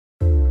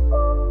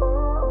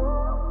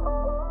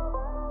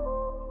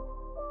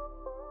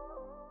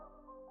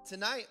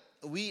Tonight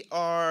we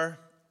are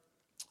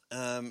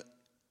kind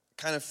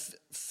of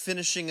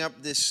finishing up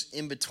this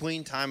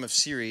in-between time of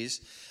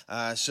series.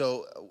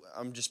 So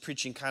I'm just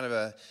preaching kind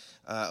of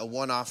a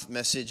one-off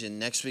message, and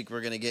next week we're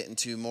going to get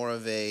into more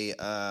of a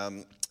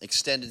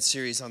extended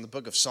series on the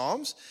book of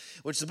Psalms,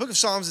 which the book of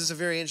Psalms is a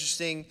very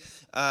interesting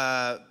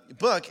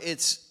book.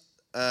 It's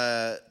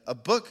a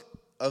book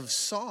of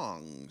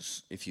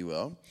songs, if you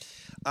will,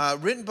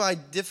 written by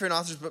different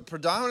authors, but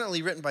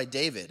predominantly written by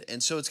David.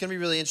 And so it's going to be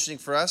really interesting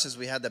for us as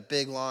we had that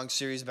big, long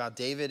series about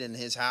David and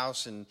his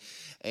house and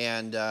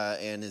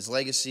his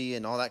legacy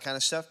and all that kind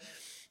of stuff.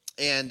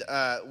 And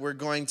we're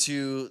going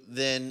to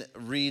then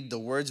read the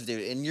words of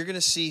David. And you're going to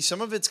see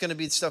some of it's going to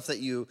be stuff that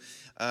you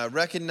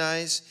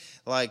recognize.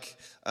 Like,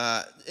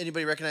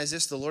 anybody recognize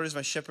this? The Lord is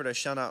my shepherd, I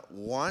shall not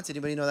want.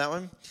 Anybody know that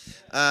one?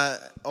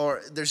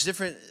 Or there's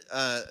different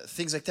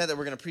things like that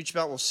we're going to preach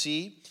about. We'll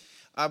see.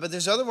 But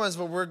there's other ones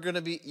where you're going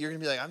to be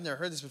like, I've never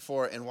heard this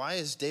before. And why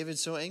is David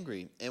so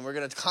angry? And we're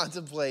going to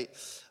contemplate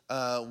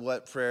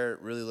what prayer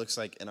really looks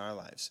like in our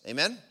lives.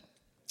 Amen?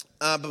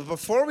 But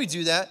before we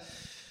do that,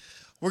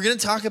 we're going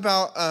to talk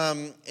about,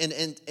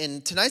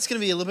 and tonight's going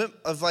to be a little bit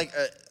of like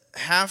a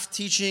half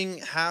teaching,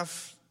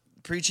 half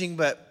preaching,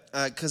 but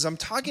because I'm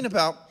talking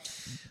about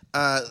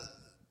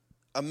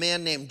a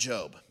man named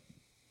Job.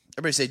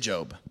 Everybody say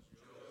Job.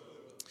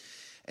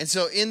 And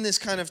so in this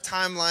kind of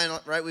timeline,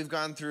 right, we've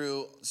gone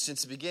through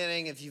since the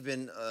beginning. If you've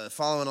been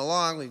following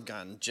along, we've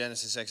gone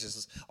Genesis,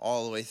 Exodus,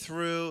 all the way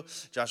through.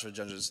 Joshua,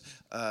 Judges,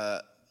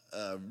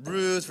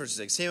 Ruth, 1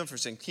 Samuel,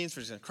 1 Kings,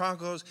 1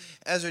 Chronicles,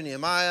 Ezra,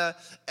 Nehemiah,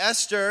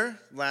 Esther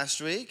last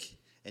week,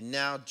 and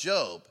now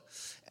Job.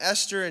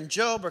 Esther and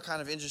Job are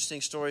kind of interesting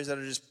stories that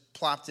are just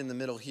plopped in the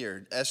middle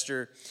here.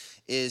 Esther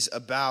is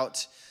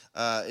about,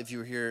 if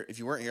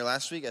you weren't here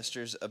last week,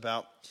 Esther's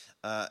about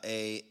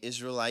a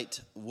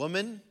Israelite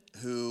woman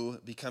who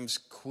becomes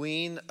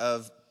queen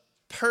of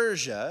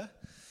Persia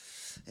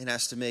and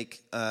has to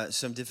make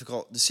some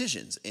difficult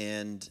decisions.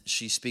 And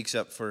she speaks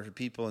up for her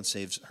people and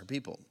saves her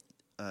people.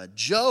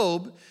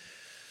 Job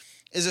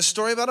is a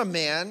story about a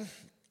man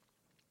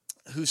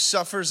who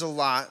suffers a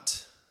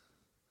lot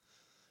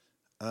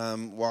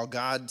while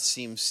God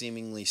seems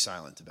seemingly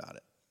silent about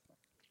it.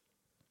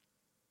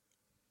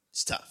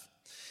 It's tough.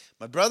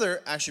 My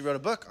brother actually wrote a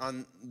book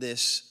on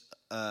this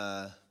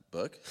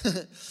book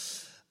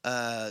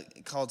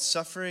called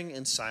Suffering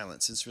in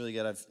Silence. It's really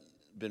good. I've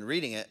been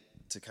reading it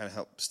to kind of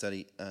help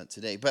study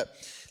today. But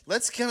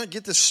let's kind of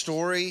get the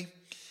story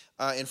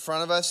in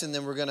front of us, and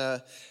then we're going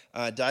to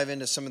dive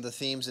into some of the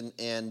themes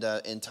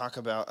and talk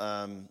about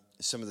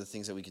some of the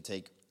things that we could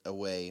take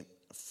away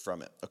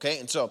from it. Okay?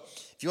 And so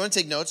if you want to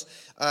take notes,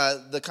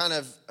 the kind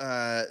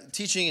of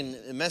teaching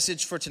and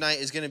message for tonight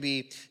is going to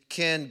be,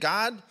 can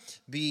God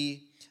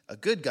be a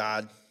good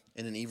God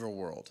in an evil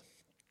world?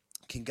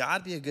 Can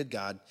God be a good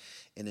God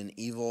in an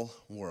evil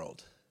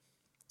world?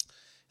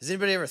 Has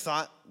anybody ever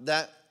thought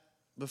that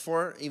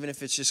before, even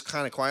if it's just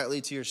kind of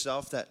quietly to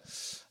yourself, that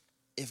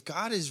if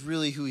God is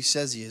really who he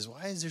says he is,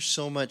 why is there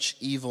so much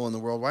evil in the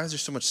world? Why is there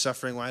so much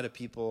suffering? Why do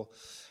people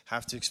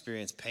have to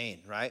experience pain,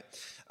 right?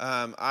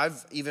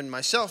 I've even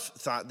myself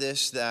thought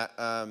this, that,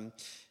 and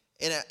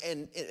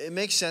it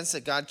makes sense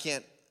that God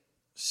can't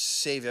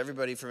save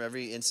everybody from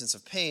every instance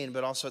of pain,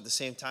 but also at the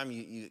same time,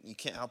 you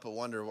can't help but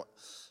wonder,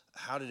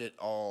 how did it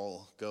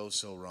all go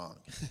so wrong?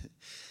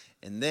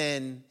 And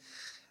then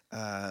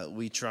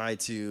we try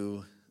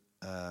to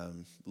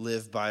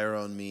live by our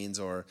own means,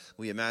 or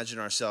we imagine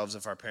ourselves,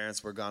 if our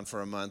parents were gone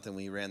for a month and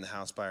we ran the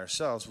house by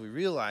ourselves, we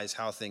realize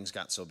how things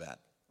got so bad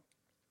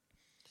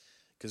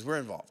because we're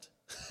involved.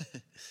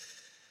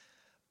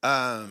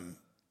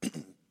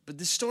 But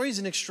this story is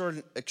an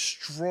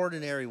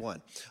extraordinary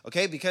one,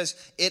 okay, because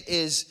it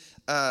is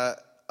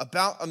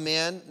about a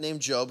man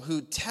named Job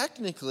who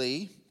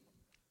technically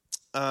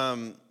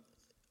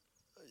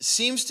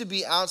seems to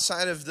be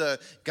outside of the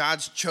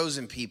God's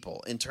chosen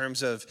people in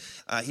terms of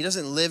he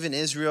doesn't live in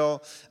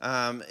Israel.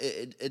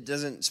 It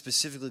doesn't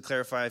specifically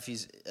clarify if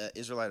he's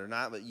Israelite or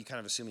not, but you kind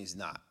of assume he's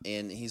not.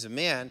 And he's a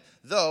man,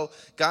 though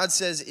God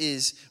says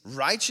is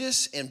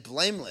righteous and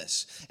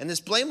blameless. And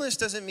this blameless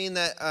doesn't mean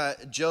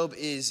that Job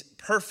is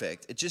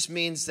perfect. It just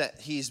means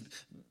that he's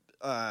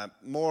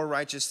more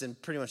righteous than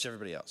pretty much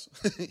everybody else.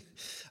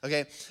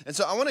 Okay? And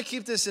so I want to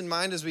keep this in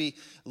mind as we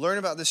learn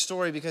about this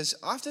story, because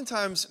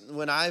oftentimes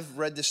when I've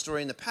read this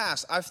story in the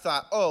past, I've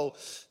thought, oh,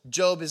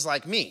 Job is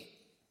like me.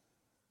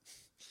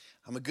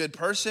 I'm a good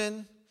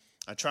person.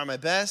 I try my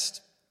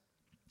best.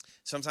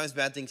 Sometimes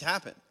bad things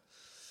happen.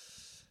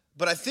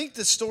 But I think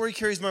the story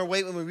carries more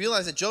weight when we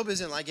realize that Job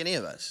isn't like any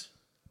of us.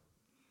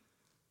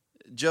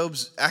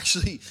 Job's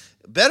actually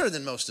better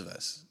than most of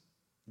us.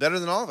 Better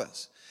than all of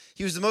us.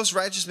 He was the most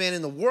righteous man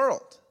in the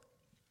world.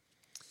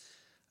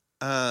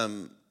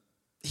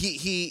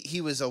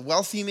 He was a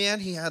wealthy man.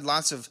 He had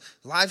lots of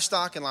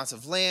livestock and lots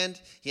of land.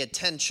 He had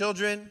 10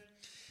 children.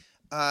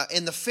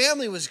 And the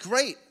family was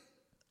great.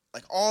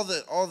 Like all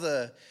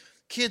the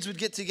kids would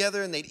get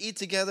together and they'd eat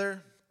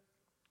together.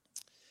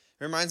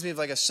 It reminds me of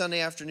like a Sunday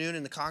afternoon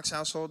in the Cox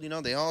household.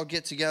 They all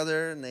get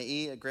together and they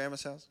eat at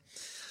Grandma's house.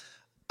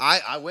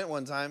 I went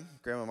one time.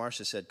 Grandma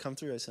Marcia said, "Come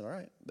through." I said, "All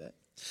right, bet."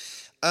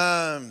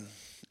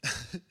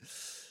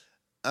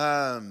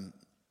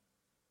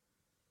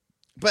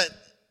 But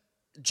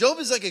Job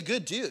is like a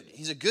good dude.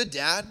 He's a good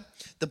dad.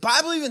 The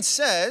Bible even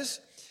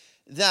says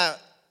that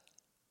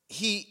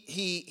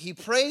he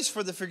prays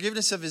for the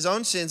forgiveness of his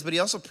own sins, but he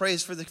also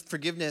prays for the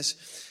forgiveness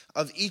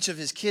of each of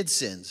his kids'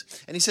 sins.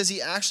 And he says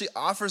he actually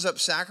offers up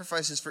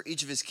sacrifices for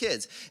each of his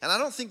kids. And I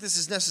don't think this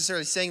is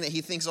necessarily saying that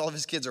he thinks all of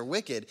his kids are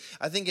wicked.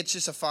 I think it's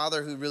just a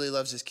father who really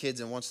loves his kids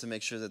and wants to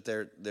make sure that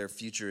their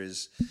future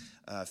is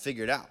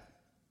figured out.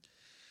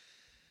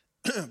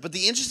 But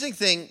the interesting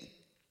thing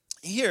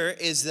here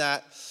is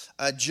that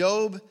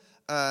Job,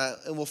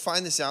 and we'll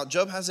find this out,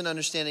 Job has an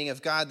understanding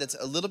of God that's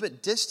a little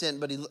bit distant,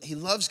 but he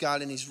loves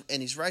God and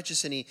he's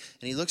righteous and he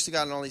looks to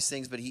God and all these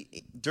things. But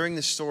during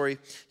this story,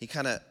 he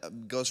kind of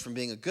goes from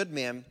being a good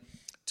man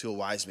to a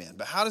wise man.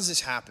 But how does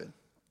this happen?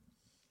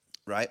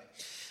 Right?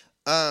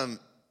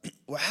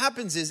 What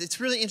happens is, it's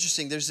really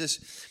interesting. There's this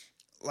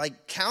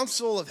like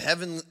council of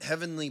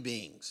heavenly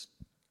beings,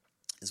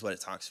 is what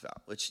it talks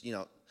about. Which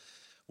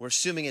we're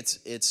assuming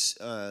it's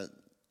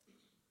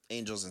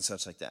angels and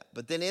such like that.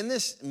 But then in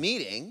this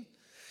meeting,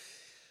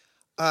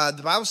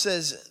 the Bible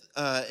says,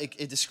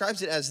 it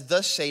describes it as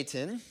the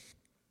Satan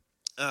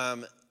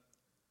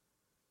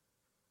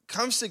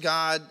comes to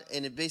God,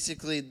 and it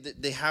basically,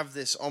 they have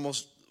this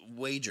almost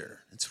wager.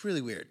 It's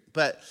really weird.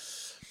 But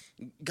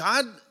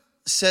God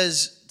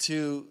says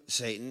to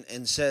Satan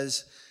and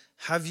says,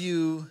 "Have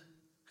you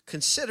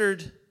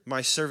considered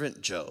my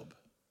servant Job?"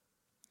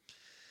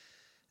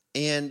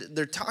 And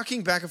they're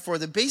talking back and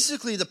forth. And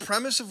basically, the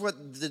premise of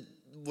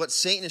what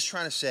Satan is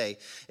trying to say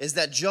is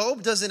that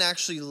Job doesn't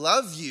actually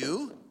love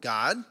you,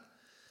 God.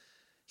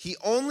 He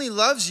only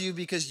loves you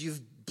because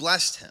you've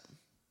blessed him.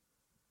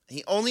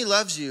 He only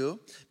loves you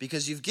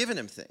because you've given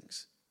him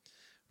things,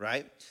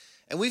 right?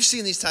 And we've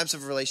seen these types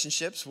of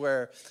relationships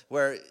where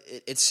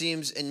it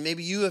seems, and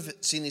maybe you have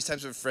seen these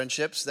types of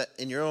friendships that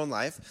in your own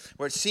life,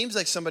 where it seems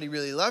like somebody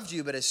really loved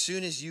you, but as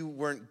soon as you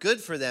weren't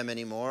good for them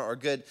anymore,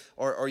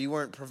 or you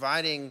weren't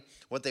providing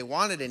what they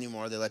wanted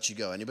anymore, they let you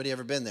go. Anybody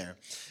ever been there?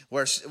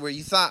 Where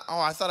you thought,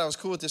 I thought I was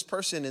cool with this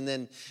person, and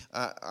then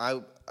I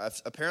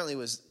apparently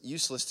was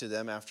useless to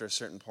them after a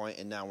certain point,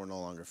 and now we're no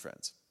longer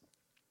friends.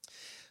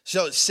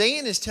 So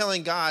Satan is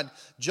telling God,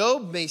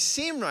 Job may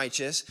seem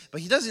righteous, but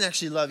he doesn't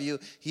actually love you.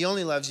 He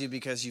only loves you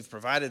because you've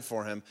provided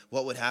for him.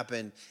 What would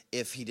happen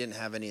if he didn't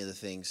have any of the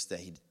things that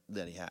he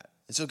had?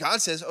 And so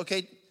God says,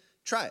 okay,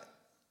 try it.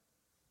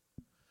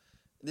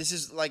 This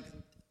is like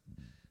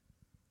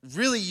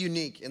really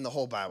unique in the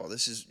whole Bible.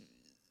 This is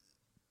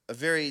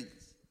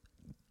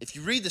if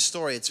you read the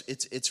story,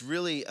 it's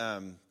really,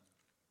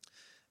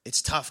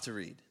 it's tough to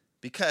read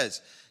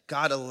because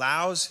God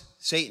allows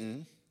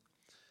Satan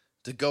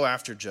to go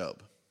after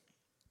Job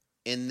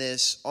in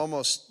this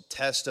almost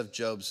test of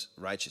Job's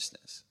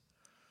righteousness,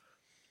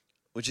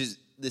 which is,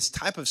 this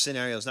type of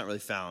scenario is not really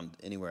found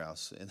anywhere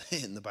else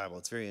in the Bible.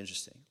 It's very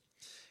interesting.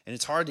 And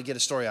it's hard to get a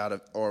story out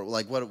of, or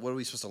like, what are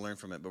we supposed to learn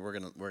from it? But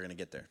we're gonna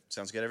get there.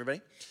 Sounds good, everybody?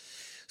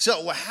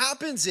 So what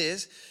happens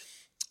is,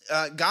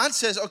 God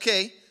says,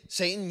 okay,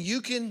 Satan,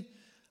 you can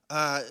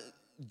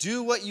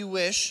do what you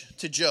wish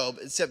to Job,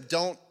 except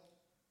don't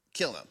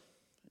kill him.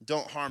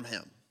 Don't harm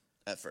him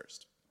at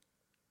first.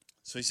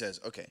 So he says,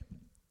 okay.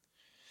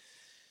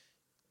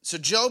 So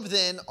Job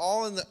then,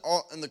 all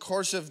in the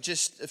course of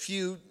just a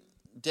few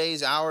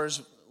days,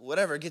 hours,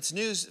 whatever, gets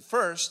news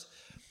first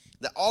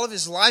that all of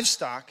his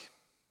livestock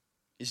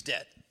is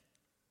dead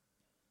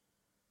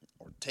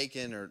or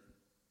taken or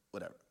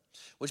whatever.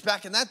 Which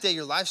back in that day,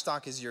 your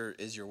livestock is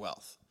your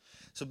wealth.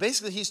 So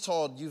basically, he's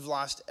told you've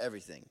lost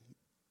everything,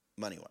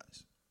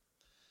 money-wise.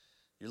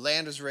 Your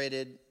land was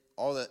raided,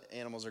 all the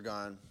animals are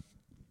gone.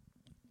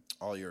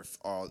 All your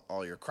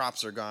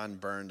crops are gone,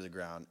 burned to the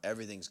ground.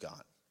 Everything's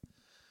gone.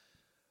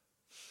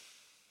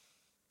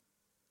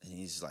 And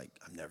he's like,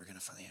 I'm never going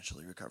to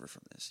financially recover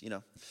from this.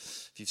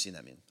 If you've seen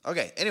that meme.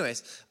 Okay,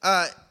 anyways.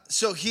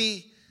 So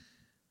he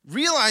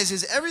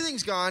realizes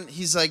everything's gone.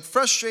 He's like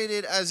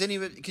frustrated as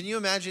anybody. Can you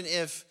imagine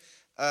if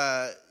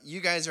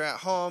you guys are at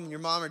home and your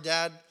mom or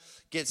dad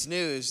gets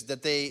news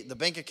that the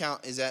bank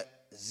account is at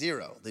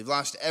zero. They've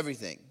lost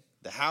everything.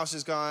 The house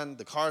is gone.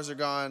 The cars are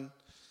gone.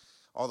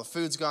 All the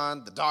food's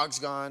gone. The dog's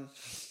gone.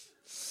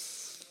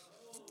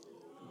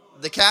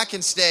 The cat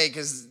can stay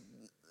because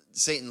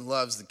Satan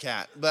loves the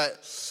cat.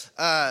 But,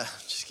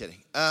 just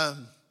kidding.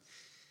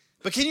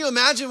 But can you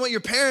imagine what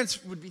your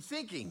parents would be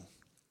thinking?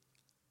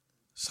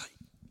 It's like,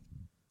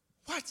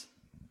 what?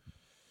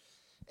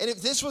 And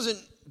if this wasn't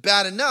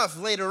bad enough,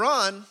 later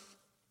on,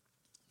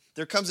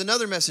 there comes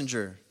another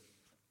messenger.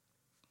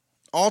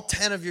 All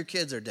 10 of your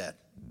kids are dead.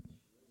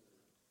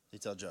 They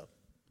tell Job.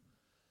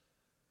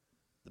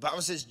 The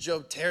Bible says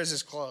Job tears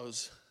his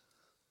clothes,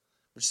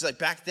 which is like,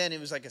 back then it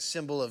was like a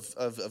symbol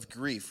of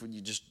grief when you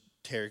just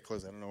tear your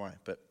clothes. I don't know why,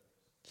 but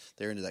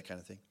they're into that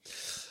kind of thing.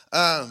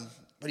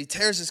 But he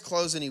tears his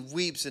clothes and he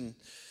weeps, and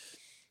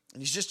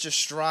And he's just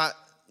distraught.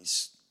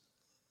 He's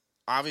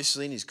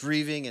obviously, and he's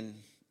grieving, and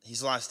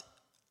he's lost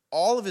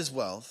all of his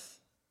wealth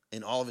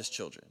and all of his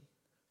children,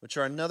 which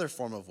are another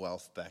form of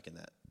wealth back in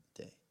that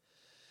day.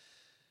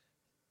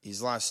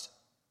 He's lost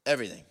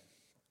everything.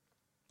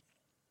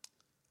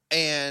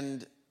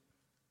 And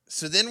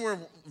so then we're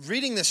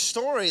reading this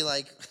story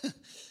like,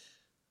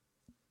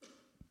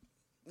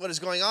 what is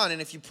going on?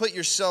 And if you put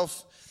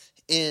yourself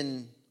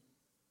in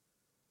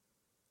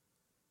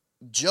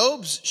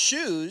Job's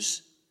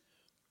shoes,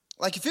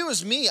 like if it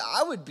was me,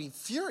 I would be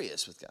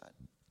furious with God.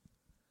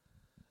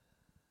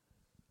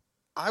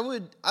 I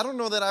don't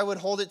know that I would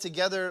hold it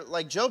together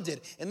like Job did.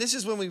 And this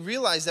is when we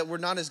realize that we're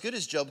not as good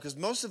as Job, because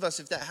most of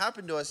us, if that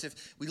happened to us,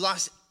 if we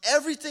lost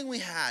everything we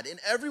had and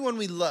everyone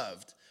we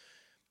loved,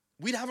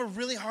 we'd have a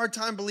really hard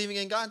time believing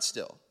in God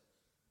still,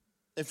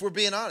 if we're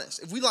being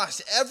honest. If we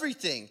lost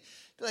everything,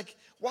 like,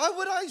 why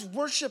would I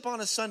worship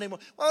on a Sunday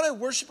morning? Why would I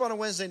worship on a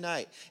Wednesday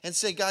night and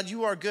say, God,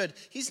 you are good?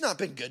 He's not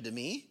been good to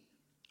me.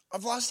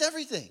 I've lost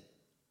everything.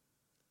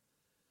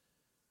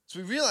 So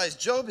we realize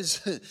Job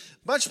is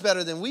much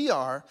better than we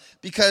are,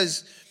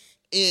 because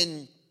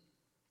in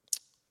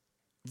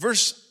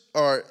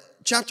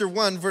chapter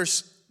 1,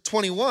 verse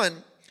 21,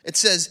 it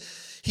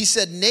says, he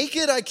said,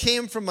 naked I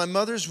came from my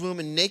mother's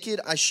womb, and naked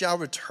I shall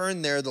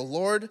return there. The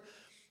Lord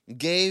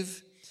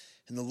gave,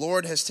 and the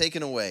Lord has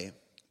taken away.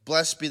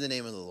 Blessed be the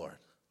name of the Lord.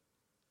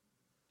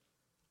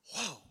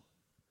 Whoa.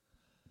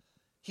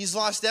 He's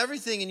lost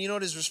everything, and you know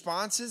what his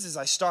response is?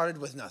 I started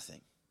with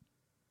nothing.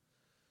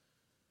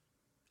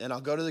 And I'll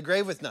go to the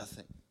grave with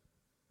nothing.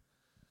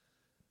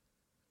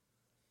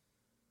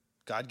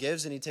 God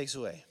gives and he takes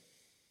away.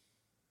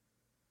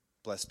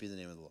 Blessed be the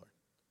name of the Lord.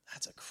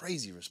 That's a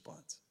crazy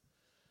response.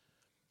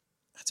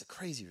 That's a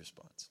crazy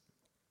response.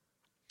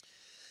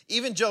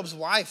 Even Job's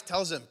wife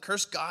tells him,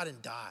 curse God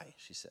and die,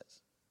 she says.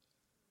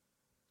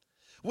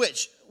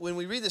 Which, when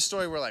we read this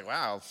story, we're like,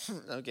 wow,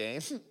 okay,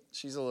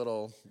 she's a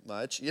little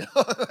much,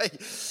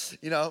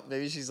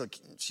 maybe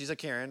she's a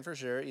Karen for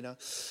sure,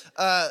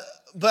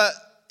 but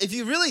if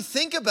you really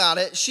think about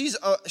it,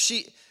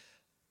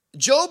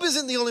 Job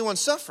isn't the only one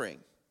suffering.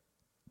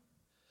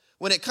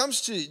 When it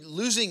comes to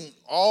losing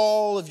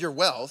all of your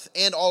wealth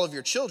and all of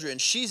your children,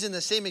 she's in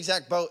the same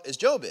exact boat as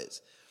Job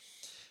is.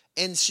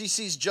 And she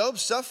sees Job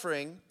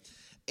suffering,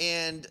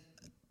 and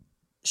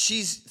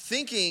she's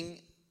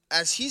thinking,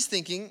 as he's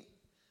thinking,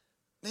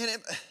 man,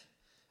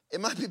 it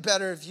might be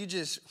better if you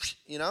just,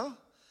 it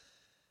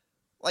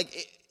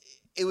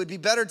would be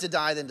better to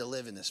die than to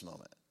live in this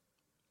moment.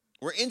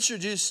 We're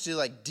introduced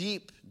to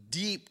deep,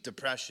 deep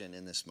depression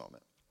in this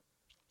moment.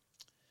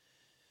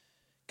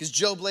 Because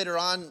Job later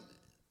on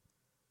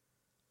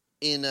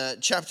in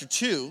chapter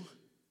 2,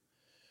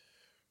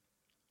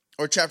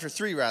 or chapter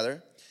 3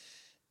 rather,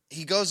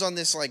 he goes on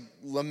this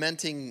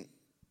lamenting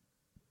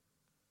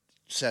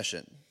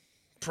session,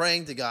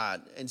 praying to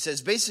God, and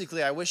says,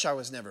 basically, I wish I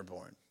was never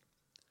born.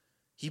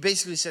 He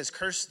basically says,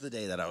 curse the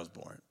day that I was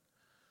born.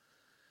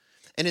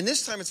 And in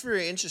this time, it's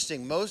very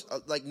interesting.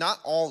 Not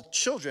all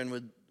children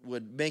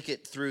would make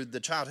it through the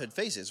childhood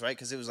phases, right?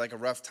 Because it was a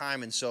rough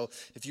time. And so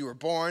if you were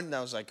born,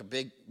 that was a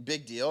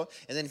big deal.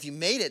 And then if you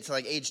made it to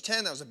age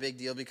 10, that was a big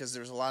deal, because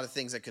there was a lot of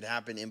things that could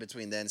happen in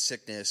between then.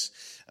 Sickness,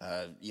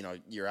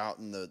 you're out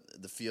in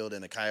the field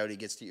and a coyote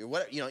gets to you.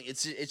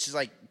 It's just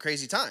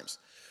crazy times.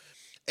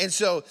 And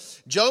so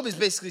Job is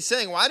basically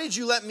saying, why did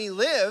you let me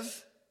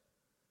live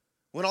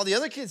when all the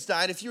other kids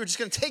died if you were just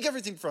going to take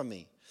everything from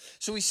me?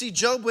 So we see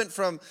Job went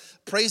from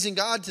praising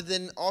God to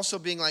then also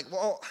being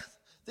well,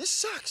 this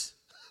sucks.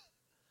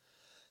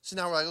 So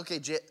now we're okay,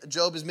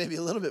 Job is maybe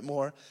a little bit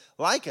more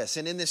like us.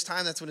 And in this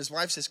time, that's when his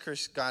wife says,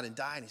 curse God and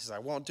die. And he says, I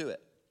won't do it.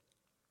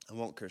 I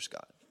won't curse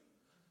God.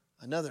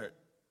 Another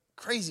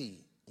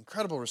crazy,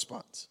 incredible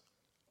response.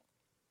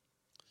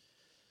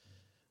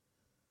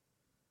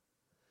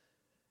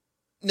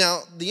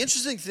 Now, the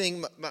interesting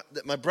thing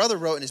that my brother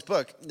wrote in his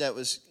book that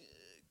was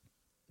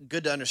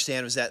good to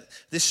understand was that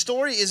this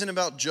story isn't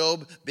about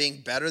Job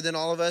being better than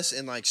all of us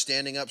and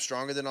standing up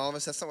stronger than all of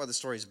us. That's not what the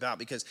story is about,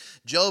 because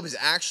Job is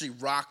actually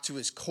rocked to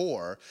his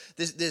core.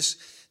 This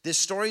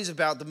story is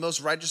about the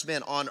most righteous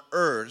man on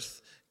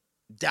earth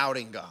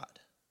doubting God,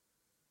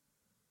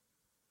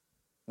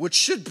 which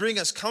should bring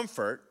us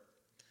comfort,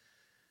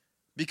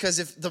 because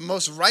if the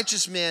most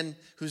righteous man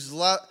who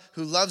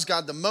loves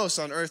God the most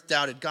on earth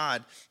doubted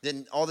God,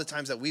 then all the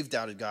times that we've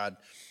doubted God,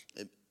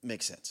 it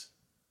makes sense.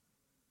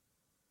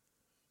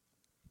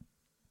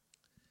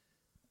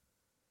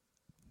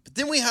 But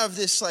then we have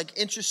this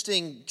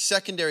interesting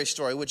secondary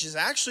story, which is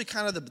actually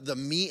kind of the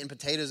meat and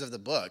potatoes of the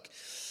book.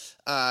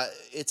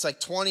 It's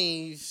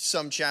 20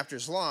 some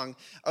chapters long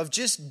of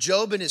just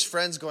Job and his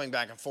friends going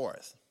back and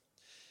forth.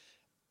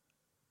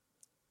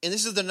 And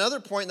this is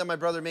another point that my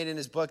brother made in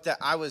his book that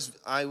I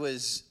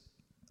was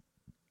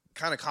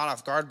kind of caught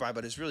off guard by,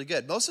 but it's really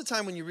good. Most of the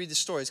time when you read the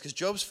stories, because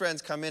Job's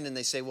friends come in and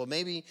they say, well,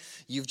 maybe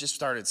you've just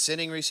started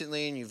sinning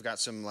recently and you've got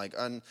some like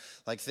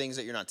things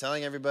that you're not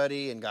telling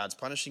everybody and God's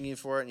punishing you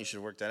for it and you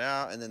should work that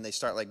out. And then they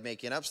start like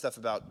making up stuff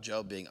about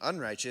Job being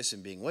unrighteous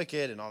and being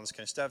wicked and all this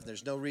kind of stuff. And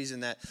there's no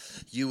reason that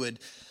you would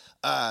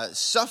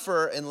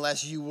suffer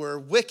unless you were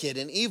wicked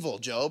and evil,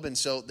 Job. And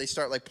so they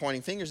start like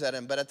pointing fingers at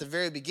him. But at the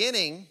very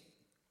beginning,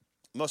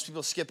 most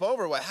people skip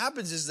over. What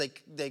happens is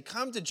they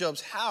come to Job's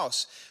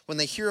house when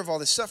they hear of all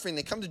this suffering.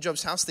 They come to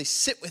Job's house. They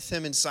sit with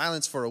him in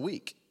silence for a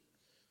week.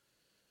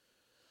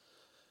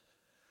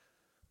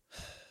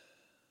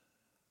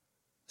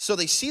 So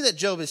they see that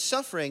Job is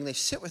suffering. They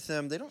sit with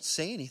him. They don't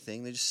say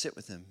anything. They just sit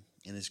with him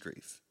in his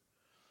grief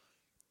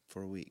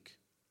for a week.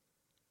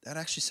 That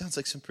actually sounds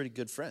like some pretty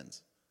good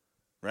friends,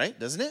 right?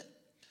 Doesn't it?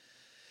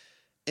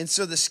 And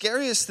so the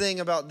scariest thing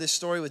about this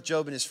story with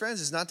Job and his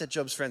friends is not that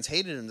Job's friends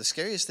hated him. The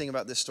scariest thing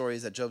about this story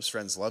is that Job's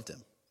friends loved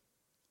him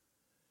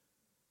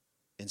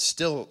and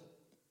still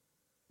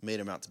made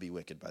him out to be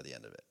wicked by the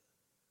end of it.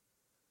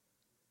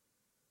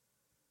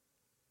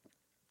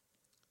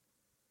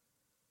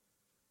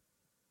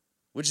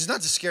 Which is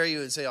not to scare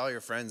you and say all your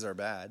friends are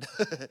bad.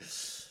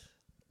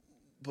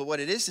 But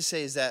what it is to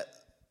say is that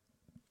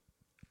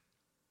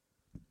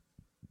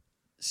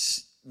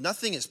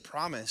nothing is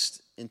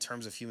promised in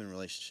terms of human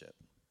relationship.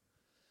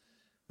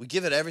 We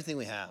give it everything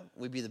we have.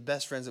 We'd be the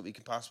best friends that we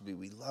can possibly be.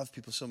 We love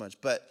people so much.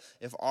 But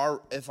if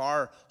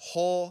our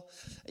whole,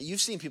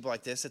 you've seen people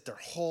like this, that their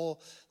whole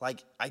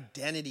like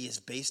identity is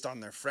based on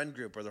their friend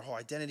group, or their whole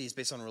identity is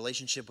based on a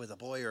relationship with a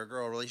boy or a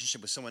girl, a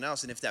relationship with someone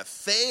else. And if that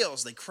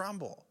fails, they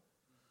crumble.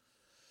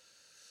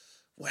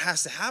 What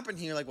has to happen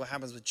here, like what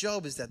happens with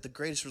Job, is that the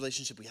greatest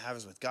relationship we have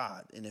is with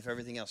God. And if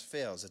everything else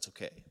fails, it's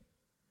okay.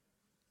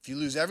 If you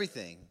lose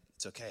everything,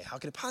 it's okay. How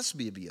could it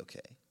possibly be okay?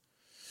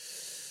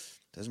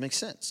 Doesn't make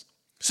sense.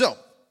 So,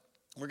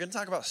 we're going to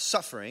talk about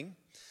suffering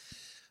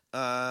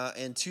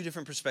and two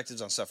different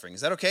perspectives on suffering. Is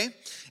that okay?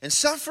 And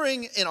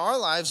suffering in our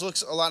lives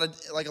looks a lot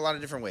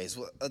of different ways.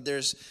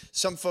 There's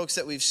some folks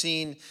that we've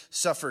seen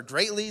suffer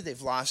greatly.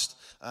 They've lost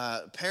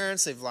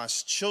parents. They've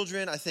lost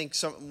children. I think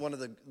one of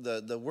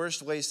the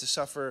worst ways to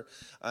suffer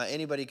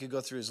anybody could go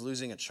through is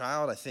losing a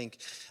child. I think,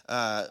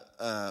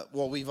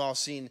 we've all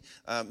seen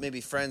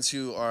maybe friends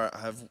who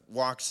have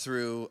walked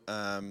through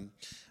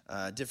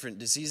different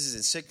diseases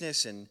and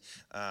sickness, and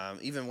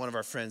even one of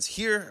our friends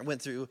here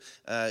went through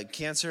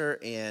cancer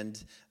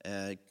and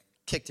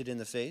kicked it in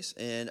the face.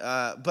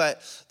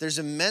 But there's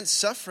immense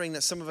suffering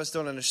that some of us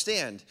don't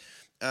understand.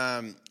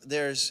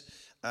 There's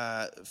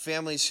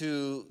families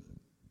who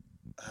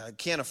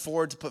can't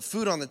afford to put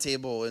food on the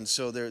table, and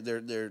so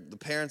the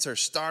parents are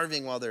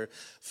starving while they're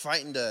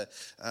fighting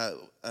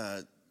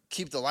to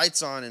keep the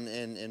lights on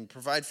and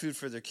provide food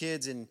for their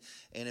kids. And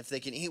if they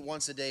can eat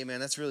once a day, man,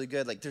 that's really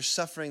good. Like, there's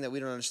suffering that we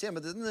don't understand.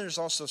 But then there's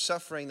also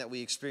suffering that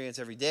we experience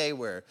every day,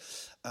 where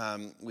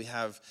we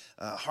have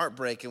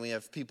heartbreak, and we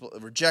have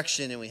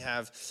rejection, and we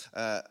have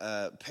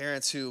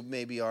parents who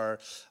maybe are,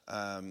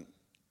 and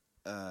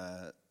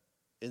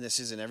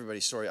this isn't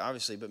everybody's story,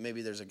 obviously, but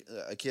maybe there's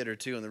a kid or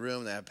two in the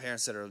room that have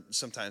parents that are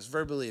sometimes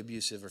verbally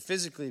abusive or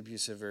physically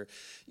abusive. Or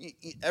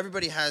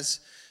everybody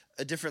has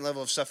a different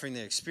level of suffering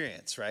they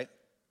experience, right?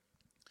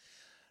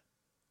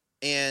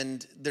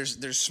 And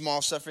there's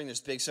small suffering,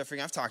 there's big suffering.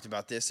 I've talked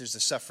about this. There's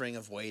the suffering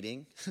of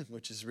waiting,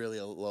 which is really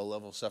a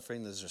low-level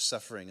suffering. There's a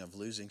suffering of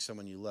losing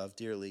someone you love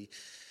dearly,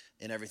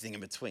 and everything in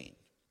between.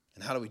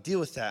 And how do we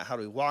deal with that? How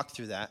do we walk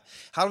through that?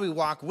 How do we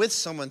walk with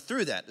someone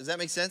through that? Does that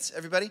make sense,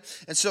 everybody?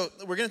 And so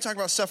we're going to talk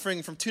about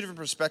suffering from two different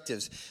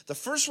perspectives. The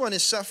first one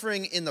is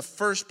suffering in the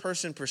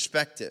first-person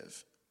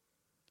perspective.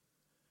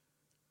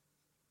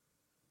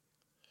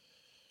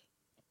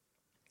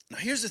 Now,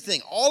 here's the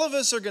thing. All of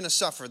us are going to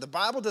suffer. The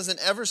Bible doesn't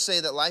ever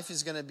say that life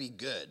is going to be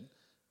good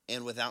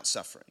and without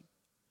suffering.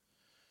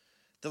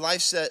 The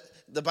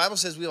Bible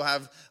says we will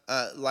have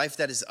life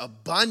that is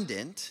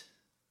abundant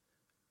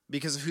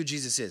because of who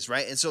Jesus is,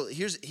 right? And so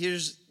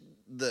here's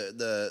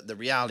the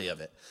reality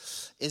of it,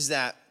 is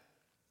that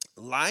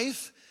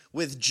life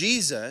with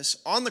Jesus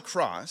on the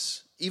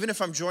cross, even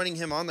if I'm joining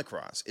him on the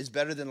cross, is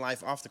better than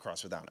life off the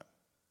cross without him.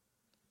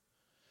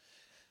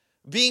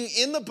 Being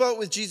in the boat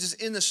with Jesus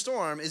in the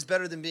storm is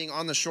better than being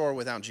on the shore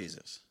without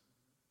Jesus.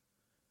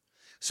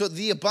 So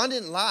the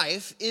abundant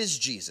life is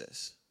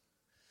Jesus.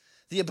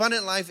 The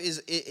abundant life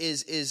is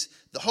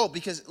the hope.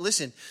 Because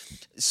listen,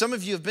 some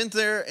of you have been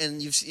there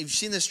and you've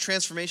seen this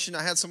transformation.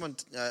 I had someone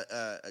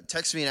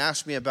text me and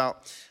ask me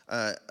about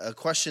a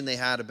question they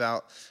had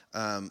about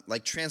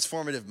like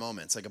transformative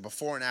moments, like a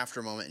before and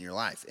after moment in your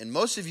life. And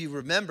most of you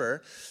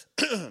remember,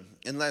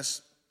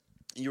 unless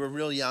you were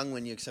real young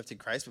when you accepted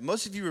Christ, but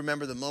most of you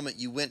remember the moment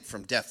you went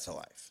from death to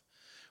life,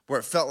 where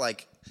it felt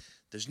like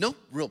there's no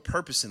real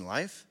purpose in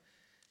life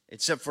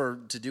except for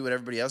to do what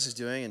everybody else is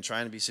doing and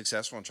trying to be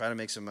successful and try to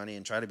make some money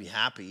and try to be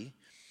happy.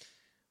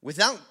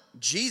 Without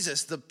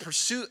Jesus, the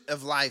pursuit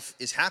of life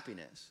is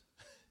happiness,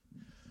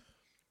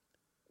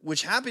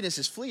 which happiness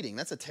is fleeting.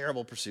 That's a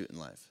terrible pursuit in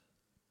life,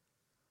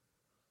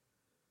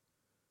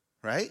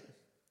 right?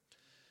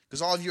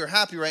 Because all of you are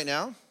happy right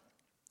now.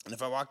 And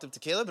if I walked up to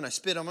Caleb and I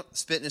spit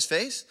in his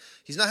face,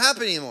 he's not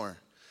happy anymore.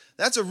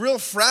 That's a real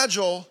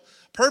fragile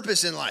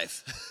purpose in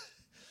life.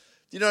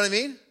 Do you know what I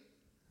mean?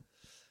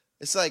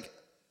 It's like,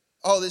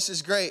 oh, this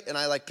is great. And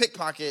I like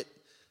pickpocket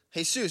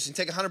Jesus and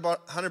take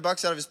 $100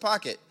 out of his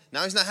pocket.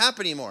 Now he's not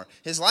happy anymore.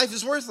 His life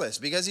is worthless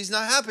because he's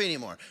not happy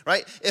anymore,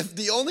 right? If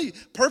the only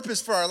purpose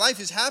for our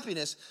life is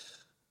happiness,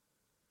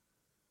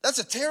 that's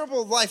a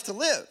terrible life to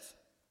live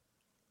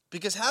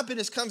because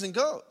happiness comes and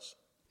goes.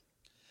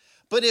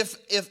 But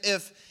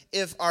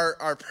if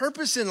our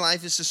purpose in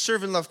life is to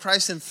serve and love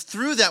Christ, and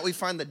through that we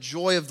find the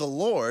joy of the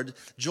Lord,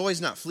 joy is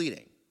not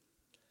fleeting.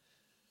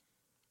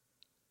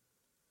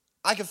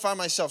 I can find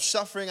myself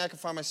suffering. I can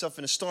find myself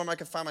in a storm. I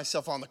can find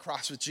myself on the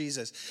cross with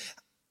Jesus.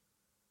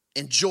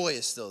 And joy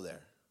is still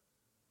there.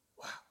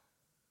 Wow.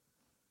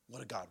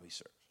 What a God we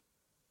serve.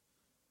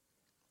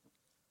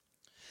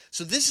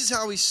 So this is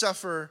how we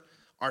suffer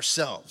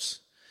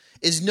ourselves.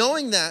 Is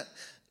knowing that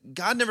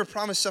God never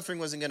promised suffering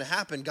wasn't going to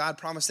happen. God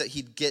promised that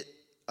he'd get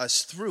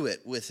us through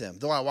it with him.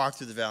 Though I walk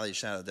through the valley of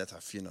shadow of death, I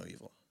fear no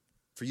evil.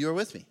 For you are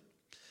with me.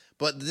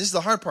 But this is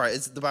the hard part.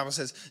 The Bible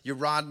says, your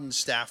rod and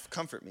staff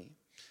comfort me.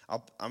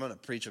 I'm going to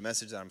preach a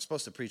message that I'm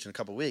supposed to preach in a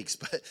couple weeks.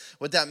 But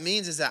what that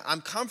means is that I'm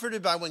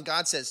comforted by when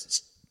God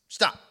says,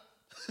 stop.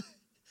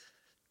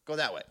 Go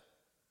that way.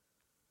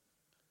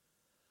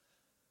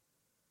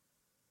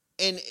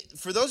 And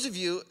for those of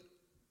you,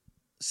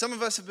 some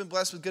of us have been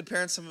blessed with good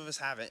parents, some of us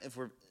haven't,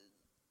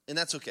 and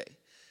that's okay.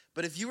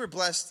 But if you were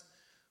blessed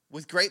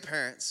with great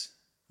parents,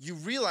 you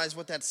realize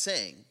what that's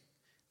saying.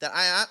 That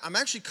I'm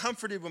actually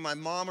comforted when my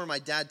mom or my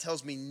dad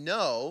tells me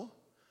no,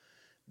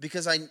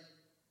 because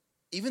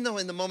even though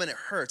in the moment it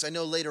hurts, I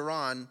know later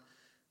on,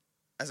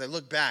 as I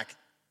look back,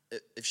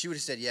 if she would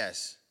have said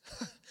yes,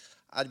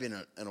 I'd be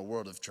in a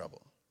world of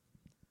trouble.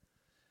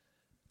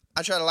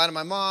 I try to lie to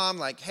my mom,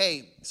 like,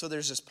 hey, so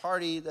there's this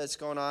party that's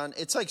going on.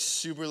 It's like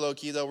super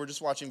low-key, though. We're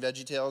just watching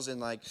VeggieTales and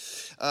like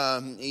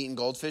eating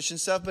goldfish and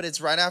stuff, but it's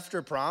right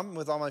after prom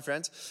with all my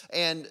friends.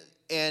 And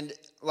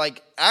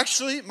like,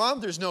 actually,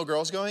 Mom, there's no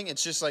girls going.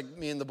 It's just like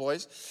me and the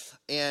boys.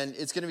 And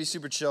it's going to be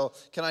super chill.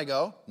 Can I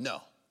go?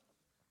 No.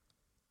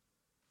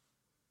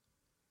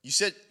 You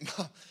said,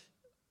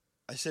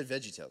 I said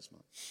VeggieTales,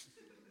 Mom.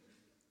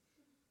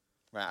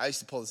 Right, I used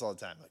to pull this all the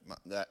time.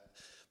 Like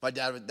my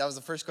dad, that was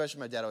the first question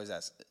my dad always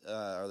asked.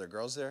 Are there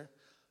girls there?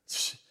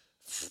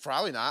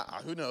 Probably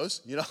not. Who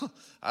knows?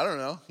 I don't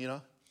know,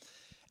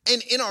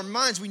 And in our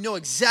minds, we know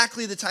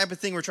exactly the type of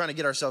thing we're trying to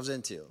get ourselves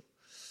into.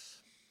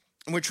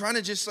 And we're trying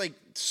to just like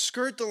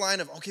skirt the line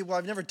of, okay, well,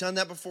 I've never done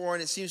that before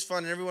and it seems fun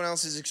and everyone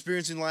else is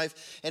experiencing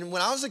life. And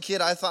when I was a kid,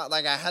 I thought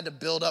like I had to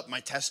build up my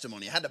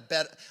testimony. I had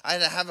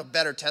to have a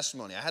better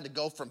testimony. I had to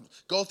go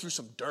through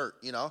some dirt,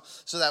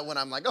 so that when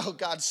I'm like, oh,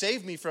 God,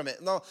 save me from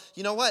it. No,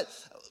 you know what?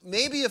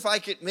 Maybe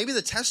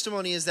the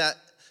testimony is that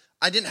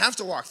I didn't have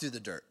to walk through the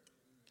dirt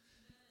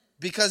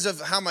because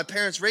of how my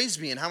parents raised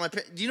me and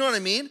do you know what I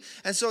mean?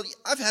 And so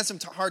I've had some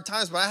hard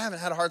times, but I haven't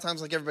had hard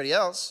times like everybody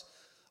else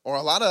or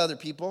a lot of other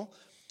people.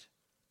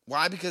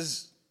 Why?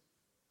 Because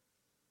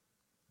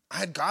I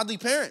had godly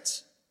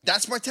parents.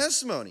 That's my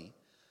testimony.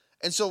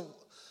 And so,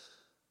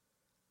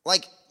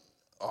 like,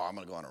 I'm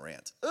going to go on a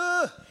rant.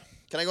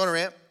 Can I go on a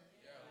rant?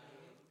 Yeah.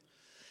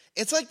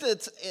 It's like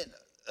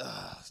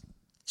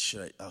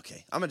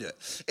okay, I'm going to do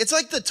it. It's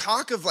like the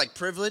talk of, like,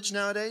 privilege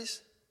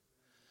nowadays,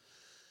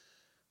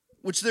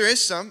 which there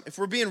is some. If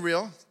we're being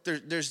real,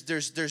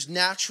 there's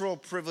natural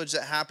privilege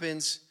that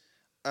happens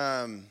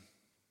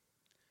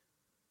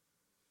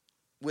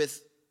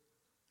with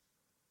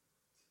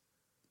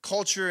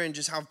culture and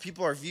just how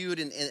people are viewed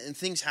and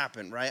things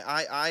happen, right?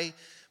 I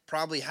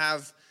probably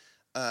have,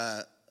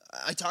 I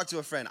talked to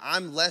a friend.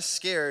 I'm less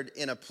scared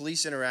in a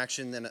police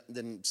interaction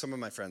than some of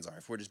my friends are,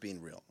 if we're just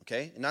being real,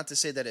 okay? And not to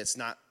say that it's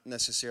not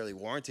necessarily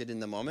warranted in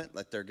the moment,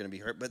 like they're going to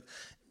be hurt, but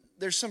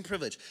there's some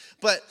privilege.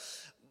 But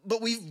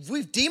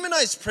we've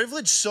demonized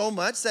privilege so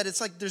much that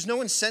it's like there's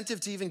no incentive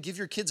to even give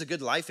your kids a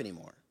good life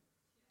anymore,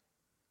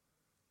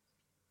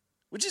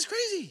 which is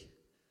crazy.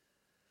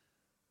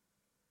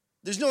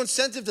 There's no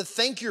incentive to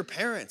thank your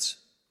parents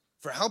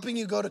for helping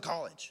you go to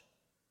college.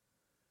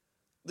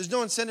 There's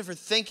no incentive for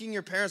thanking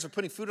your parents for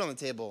putting food on the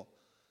table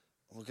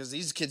because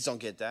these kids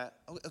don't get that.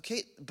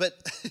 Okay, but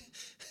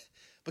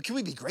can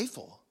we be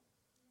grateful?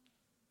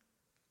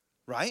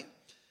 Right?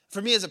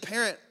 For me as a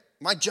parent,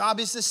 my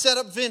job is to set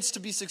up Vince to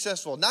be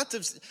successful.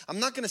 I'm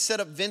not going to set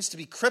up Vince to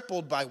be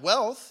crippled by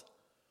wealth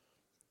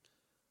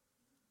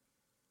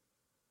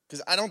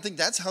because I don't think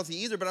that's healthy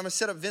either, but I'm going to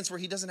set up Vince where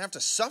he doesn't have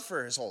to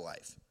suffer his whole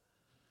life.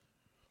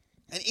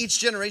 And each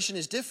generation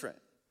is different.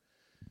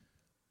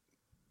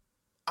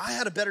 I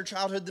had a better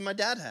childhood than my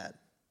dad had.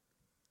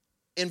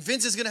 And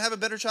Vince is going to have a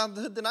better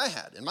childhood than I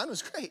had. And mine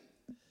was great.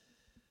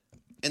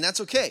 And that's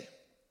okay.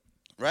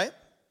 Right?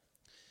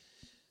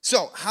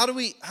 So how do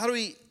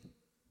we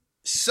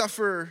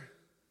suffer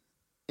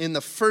in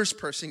the first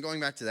person? Going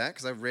back to that,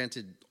 because I've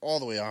ranted all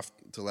the way off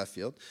to left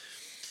field.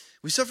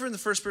 We suffer in the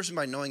first person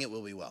by knowing it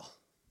will be well.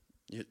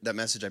 That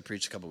message I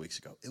preached a couple weeks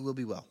ago. It will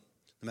be well,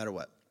 no matter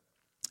what.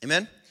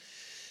 Amen?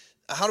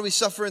 How do we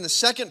suffer in the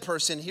second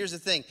person? Here's the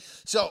thing.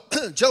 So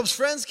Job's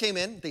friends came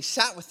in. They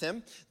sat with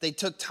him. They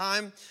took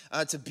time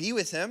to be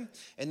with him.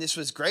 And this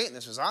was great and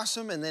this was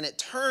awesome. And then it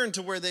turned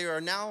to where they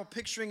are now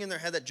picturing in their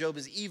head that Job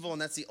is evil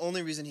and that's the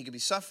only reason he could be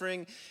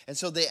suffering. And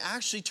so they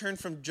actually turned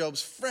from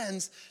Job's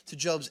friends to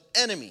Job's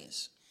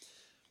enemies.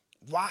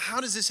 Why, how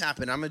does this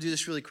happen? I'm going to do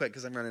this really quick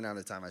because I'm running out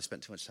of time. I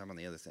spent too much time on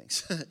the other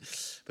things.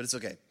 But it's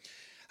okay.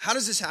 How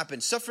does this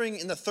happen? Suffering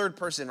in the third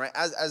person, right?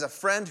 As a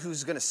friend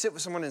who's going to sit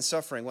with someone in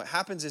suffering, what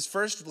happens is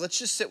first, let's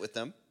just sit with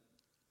them.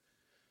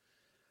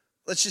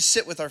 Let's just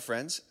sit with our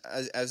friends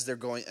as they're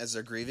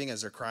grieving,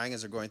 as they're crying,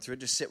 as they're going through it.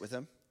 Just sit with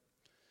them.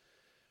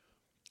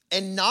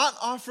 And not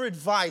offer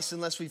advice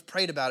unless we've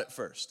prayed about it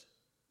first.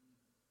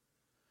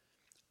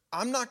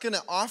 I'm not going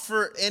to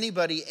offer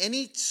anybody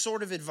any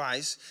sort of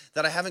advice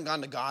that I haven't gone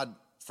to God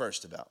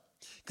first about.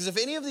 Because if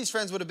any of these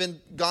friends would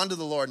have gone to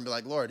the Lord and be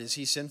like, Lord, is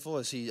he sinful?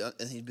 Is he?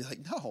 And he'd be like,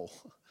 no.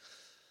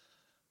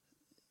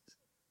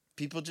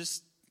 People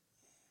just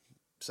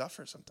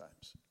suffer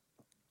sometimes.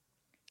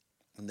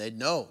 And they'd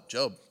know,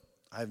 Job,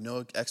 I have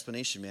no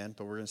explanation, man,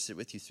 but we're going to sit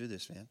with you through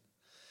this, man.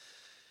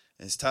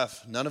 And it's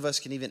tough. None of us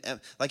can even,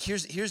 like,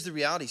 here's the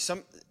reality.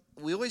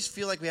 We always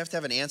feel like we have to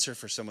have an answer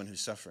for someone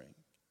who's suffering.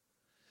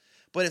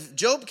 But if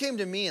Job came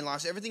to me and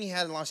lost everything he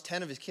had and lost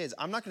 10 of his kids,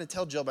 I'm not going to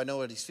tell Job I know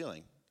what he's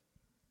feeling.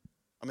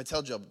 I'm going to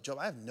tell Job,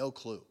 I have no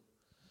clue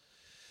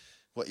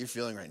what you're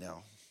feeling right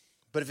now.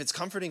 But if it's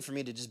comforting for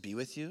me to just be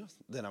with you,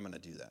 then I'm going to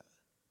do that.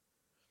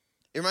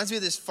 It reminds me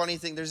of this funny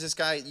thing. There's this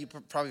guy, you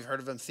probably heard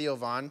of him, Theo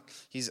Von.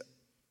 He's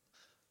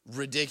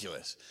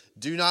ridiculous.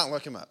 Do not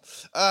look him up.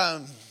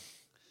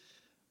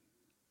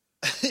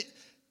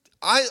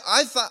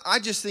 I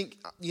just think,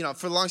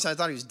 for a long time I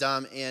thought he was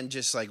dumb and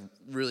just like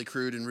really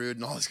crude and rude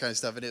and all this kind of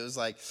stuff. And it was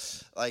like,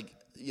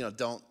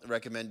 don't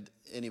recommend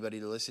anybody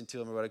to listen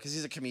to him or whatever, because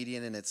he's a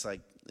comedian and it's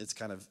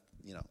kind of,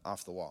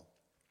 off the wall.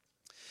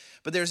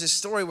 But there's this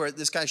story where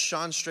this guy,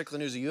 Sean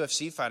Strickland, who's a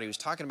UFC fighter, he was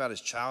talking about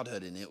his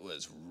childhood and it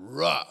was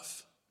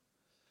rough.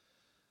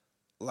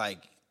 Like,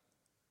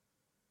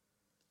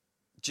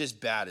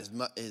 just bad. His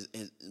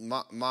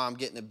mom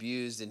getting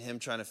abused and him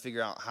trying to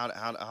figure out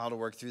how to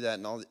work through that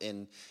and all,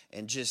 and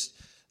just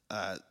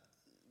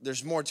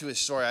there's more to his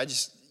story.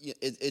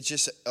 It's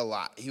just a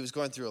lot. He was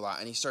going through a lot,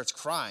 and he starts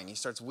crying. He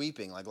starts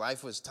weeping. Like,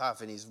 life was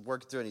tough, and he's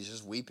working through it, and he's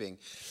just weeping.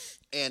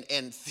 And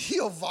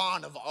Theo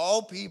Von, of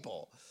all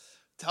people,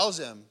 tells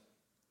him,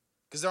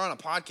 because they're on a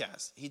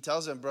podcast, he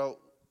tells him, bro,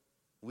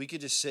 we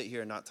could just sit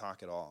here and not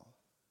talk at all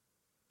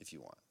if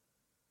you want.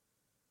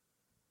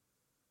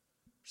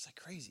 It's like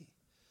crazy.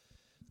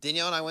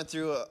 Danielle and I went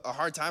through a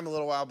hard time a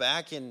little while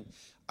back, and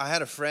I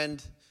had a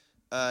friend,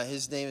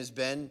 his name is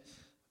Ben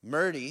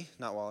Murdy,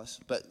 not Wallace,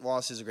 but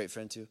Wallace is a great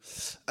friend too.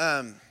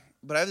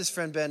 But I have this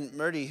friend, Ben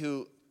Murdy,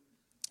 who,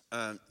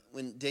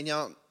 when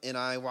Danielle and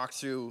I walked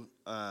through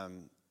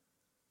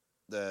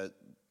the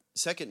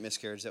second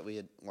miscarriage that we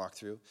had walked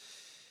through,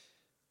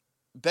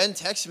 Ben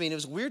texted me, and it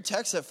was a weird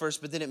text at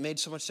first, but then it made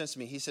so much sense to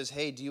me. He says,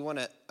 hey, do you want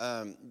to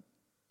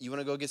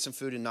go get some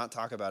food and not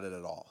talk about it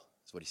at all?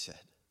 That's what he said.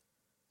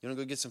 You want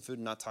to go get some food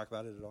and not talk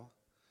about it at all?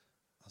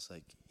 I was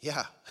like,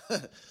 yeah.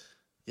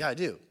 Yeah, I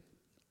do.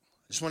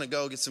 I just want to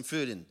go get some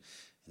food and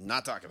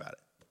not talk about it.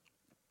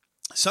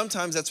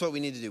 Sometimes that's what we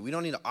need to do. We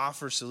don't need to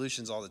offer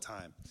solutions all the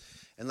time.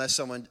 Unless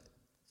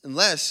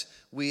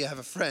we have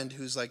a friend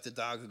who's like the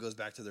dog who goes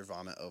back to their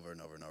vomit over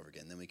and over and over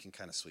again. Then we can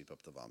kind of sweep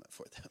up the vomit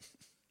for them.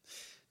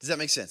 Does that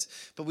make sense?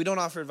 But we don't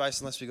offer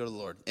advice unless we go to the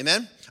Lord.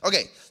 Amen?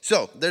 Okay,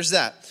 so there's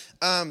that.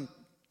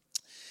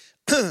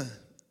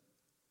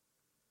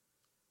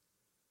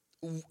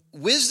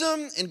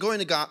 Wisdom and going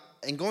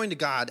to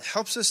God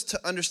helps us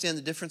to understand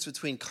the difference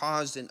between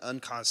caused and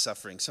uncaused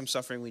suffering. Some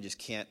suffering we just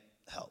can't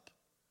help,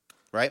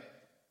 right?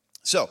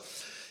 So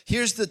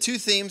here's the two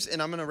themes,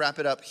 and I'm going to wrap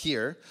it up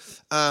here.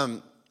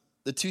 The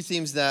two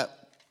themes that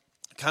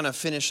kind of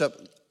finish up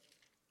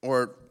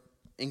or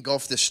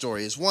engulf this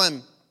story is,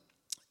 one,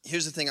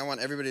 here's the thing I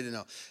want everybody to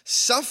know.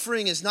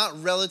 Suffering is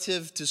not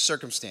relative to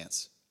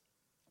circumstance,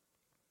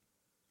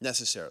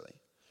 necessarily.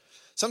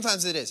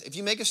 Sometimes it is. If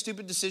you make a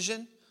stupid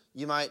decision,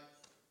 you might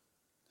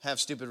have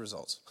stupid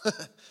results,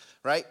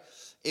 right?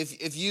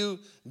 If you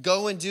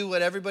go and do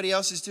what everybody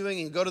else is doing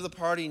and you go to the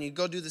party and you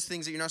go do the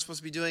things that you're not supposed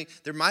to be doing,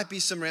 there might be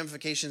some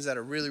ramifications that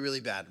are really, really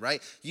bad,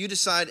 right? You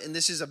decide, and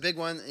this is a big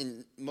one,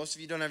 and most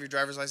of you don't have your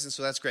driver's license,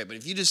 so that's great. But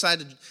if you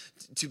decide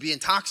to be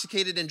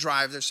intoxicated and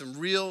drive, there's some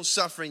real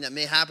suffering that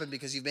may happen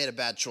because you've made a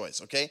bad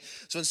choice, okay?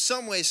 So in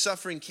some ways,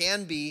 suffering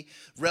can be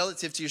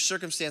relative to your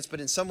circumstance,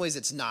 but in some ways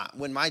it's not.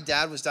 When my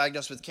dad was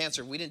diagnosed with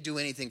cancer, we didn't do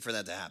anything for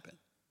that to happen.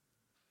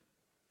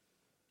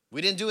 We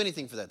didn't do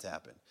anything for that to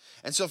happen.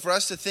 And so for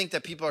us to think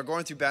that people are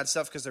going through bad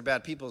stuff because they're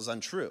bad people is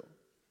untrue.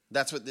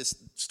 That's what this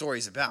story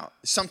is about.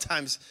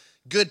 Sometimes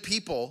good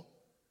people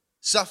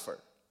suffer.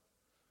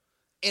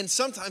 And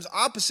sometimes,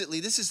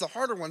 oppositely, this is the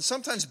harder one,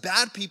 sometimes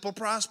bad people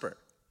prosper.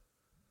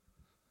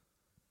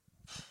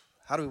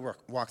 How do we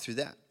walk through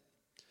that?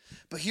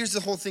 But here's the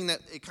whole thing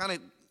that it kind of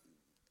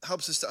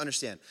helps us to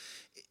understand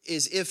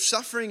is if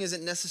suffering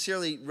isn't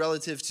necessarily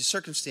relative to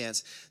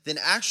circumstance, then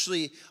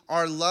actually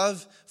our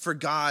love for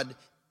God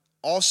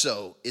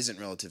also isn't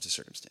relative to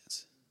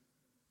circumstance.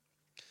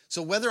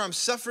 So whether I'm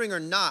suffering or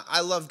not,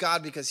 I love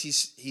God because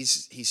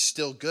he's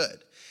still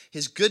good.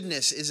 His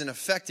goodness isn't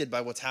affected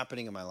by what's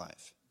happening in my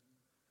life.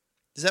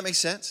 Does that make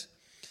sense?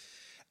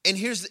 And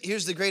here's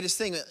the greatest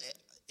thing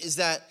is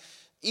that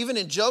even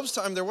in Job's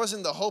time, there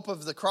wasn't the hope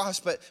of the cross,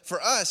 but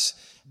for us,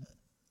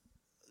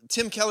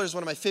 Tim Keller is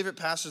one of my favorite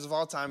pastors of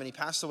all time, and he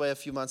passed away a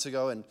few months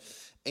ago, and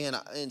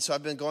so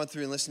I've been going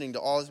through and listening to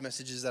all his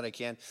messages that I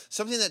can.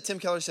 Something that Tim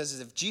Keller says is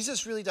if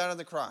Jesus really died on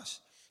the cross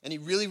and he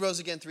really rose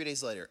again 3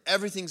 days later,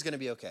 everything's going to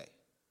be okay.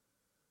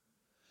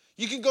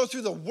 You can go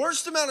through the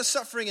worst amount of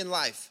suffering in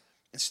life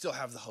and still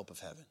have the hope of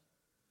heaven.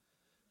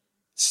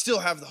 Still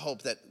have the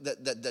hope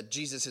that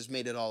Jesus has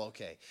made it all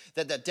okay.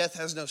 That death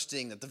has no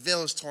sting, that the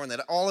veil is torn, that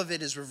all of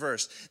it is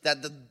reversed,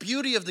 that the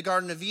beauty of the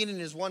Garden of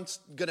Eden is once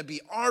going to be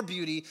our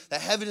beauty,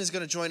 that heaven is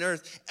going to join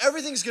earth.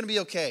 Everything's going to be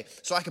okay,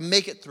 so I can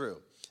make it through.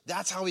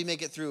 That's how we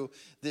make it through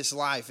this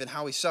life, and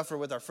how we suffer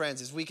with our friends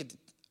is we could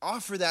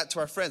offer that to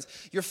our friends.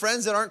 Your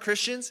friends that aren't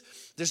Christians,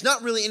 there's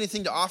not really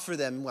anything to offer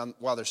them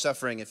while they're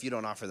suffering if you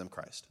don't offer them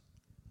Christ.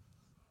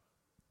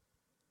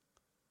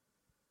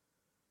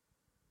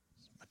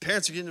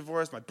 Parents are getting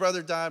divorced. My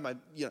brother died.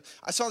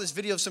 I saw this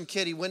video of some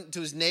kid. He went to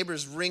his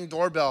neighbor's Ring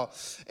doorbell,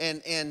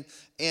 and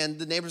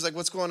the neighbor's like,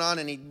 "What's going on?"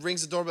 And he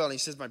rings the doorbell, and he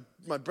says,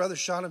 "My brother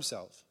shot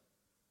himself."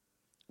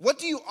 What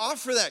do you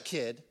offer that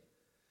kid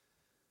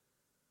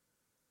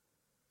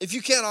if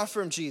you can't offer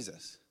him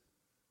Jesus?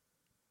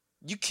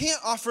 You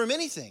can't offer him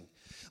anything.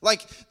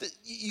 Like,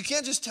 you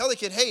can't just tell the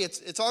kid, "Hey,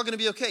 it's all going to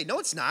be okay." No,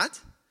 it's not.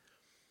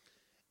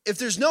 If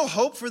there's no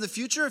hope for the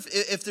future,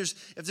 if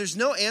there's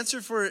no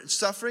answer for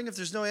suffering, if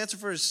there's no answer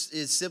for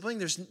his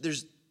sibling,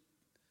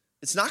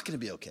 it's not going to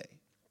be okay.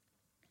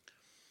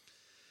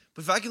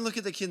 But if I can look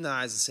at the kid in the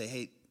eyes and say,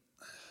 "Hey,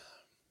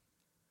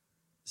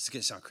 this is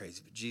going to sound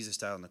crazy, but Jesus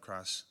died on the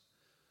cross,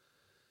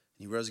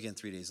 and he rose again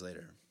 3 days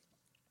later,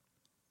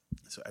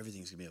 so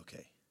everything's going to be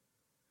okay."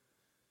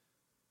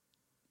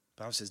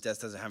 The Bible says death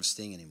doesn't have a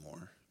sting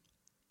anymore.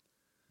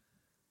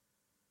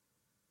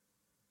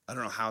 I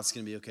don't know how it's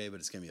going to be okay, but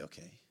it's going to be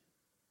okay.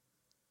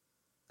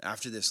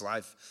 After this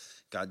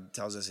life, God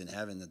tells us in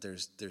heaven that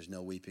there's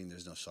no weeping,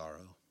 there's no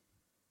sorrow.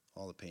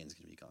 All the pain is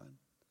going to be gone.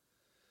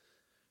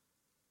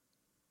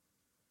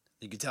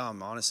 You can tell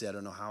honestly, I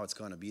don't know how it's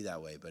going to be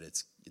that way, but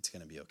it's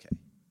going to be okay.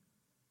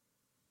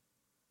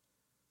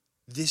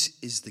 This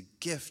is the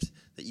gift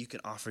that you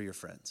can offer your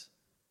friends.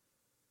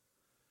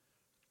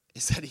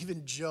 Is that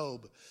even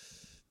Job,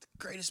 the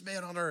greatest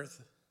man on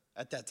earth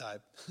at that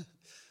time,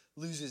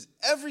 loses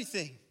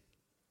everything.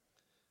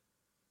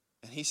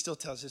 And he still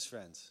tells his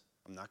friends,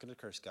 "I'm not going to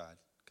curse God.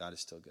 God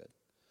is still good."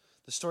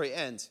 The story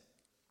ends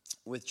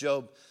with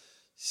Job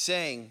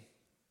saying,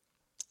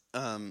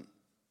 "I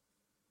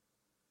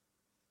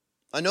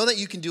know that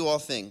you can do all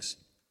things,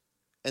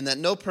 and that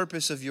no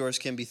purpose of yours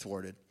can be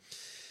thwarted.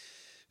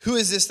 Who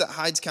is this that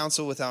hides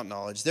counsel without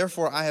knowledge?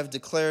 Therefore I have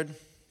declared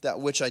that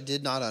which I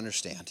did not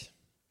understand,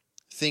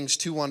 things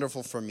too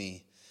wonderful for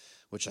me,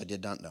 which I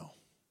did not know.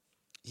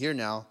 Hear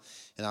now,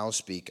 and I will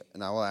speak,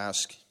 and I will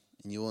ask,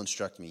 and you will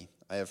instruct me.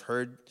 I have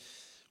heard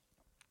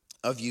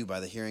of you by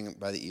the hearing,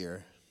 by the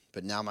ear,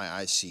 but now my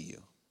eyes see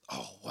you."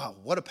 Oh, wow,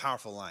 what a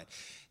powerful line.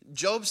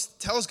 Job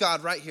tells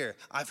God right here,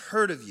 "I've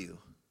heard of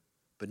you,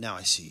 but now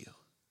I see you."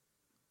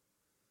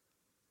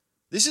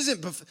 This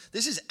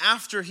is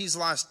after he's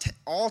lost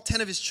all 10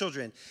 of his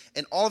children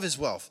and all of his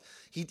wealth.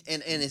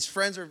 And his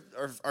friends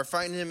are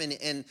fighting him,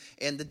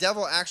 and the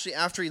devil actually,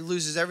 after he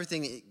loses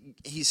everything,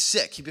 he's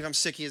sick. He becomes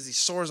sick. He has these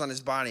sores on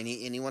his body,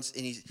 and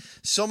he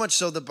so much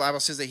so the Bible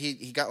says that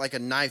he got like a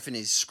knife and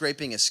he's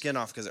scraping his skin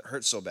off because it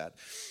hurts so bad.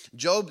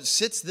 Job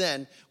sits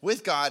then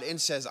with God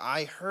and says,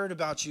 "I heard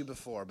about you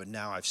before, but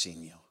now I've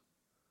seen you,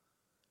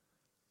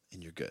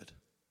 and you're good."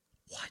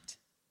 What?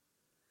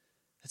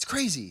 That's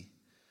crazy.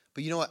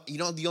 But you know what? You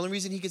know the only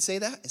reason he could say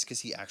that is because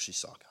he actually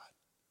saw God.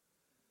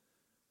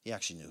 He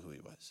actually knew who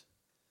he was.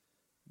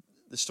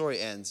 The story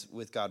ends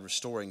with God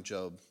restoring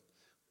Job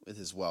with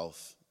his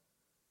wealth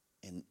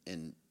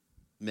and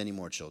many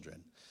more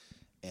children.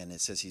 And it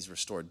says he's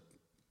restored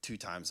 2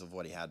 times of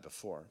what he had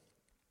before.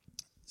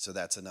 So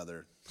that's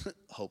another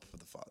hope for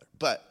the Father.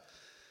 But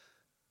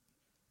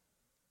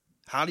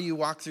how do you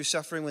walk through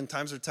suffering when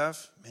times are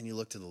tough? Man, you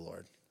look to the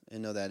Lord.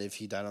 And know that if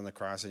he died on the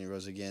cross and he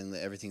rose again,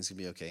 everything's going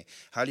to be okay.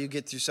 How do you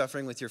get through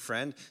suffering with your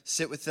friend?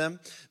 Sit with them,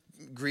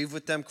 grieve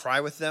with them,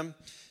 cry with them.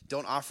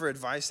 Don't offer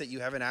advice that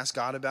you haven't asked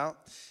God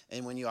about.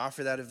 And when you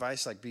offer that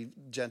advice, like be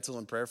gentle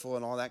and prayerful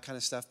and all that kind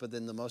of stuff. But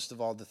then the most of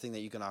all, the thing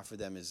that you can offer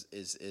them is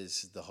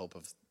the hope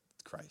of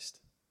Christ.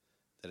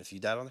 That if he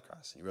died on the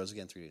cross and he rose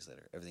again 3 days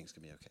later, everything's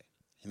going to be okay.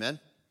 Amen?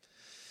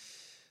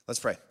 Let's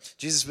pray.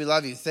 Jesus, we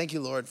love you. Thank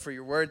you, Lord, for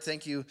your word.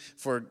 Thank you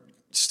for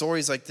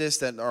stories like this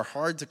that are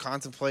hard to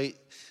contemplate,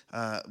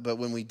 but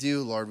when we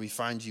do, Lord, we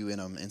find you in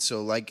them. And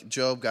so like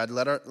Job, God,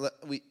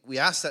 we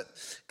ask that,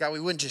 God, we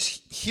wouldn't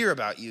just hear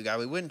about you, God,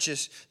 we wouldn't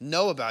just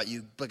know about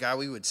you, but God,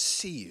 we would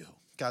see you.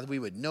 God, we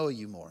would know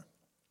you more.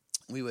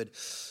 We would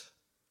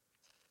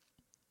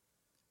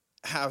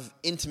have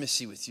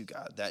intimacy with you,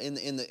 God, that in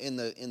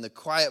the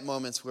quiet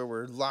moments where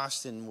we're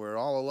lost and we're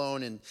all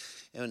alone and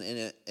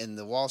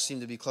the walls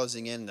seem to be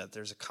closing in, that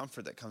there's a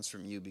comfort that comes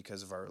from you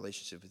because of our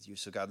relationship with you.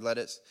 So God, let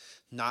us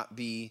not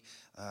be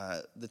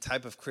the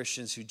type of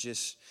Christians who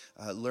just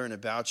learn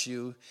about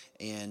you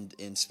and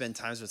spend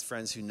times with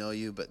friends who know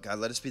you, but God,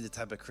 let us be the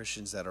type of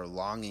Christians that are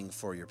longing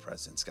for your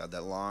presence, God,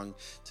 that long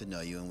to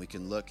know you, and we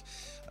can look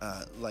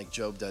like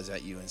Job does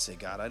at you and say,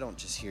 God, I don't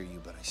just hear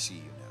you, but I see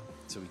you now.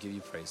 So we give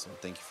you praise,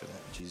 Lord. Thank you for that.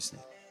 In Jesus'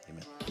 name,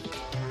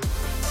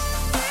 amen.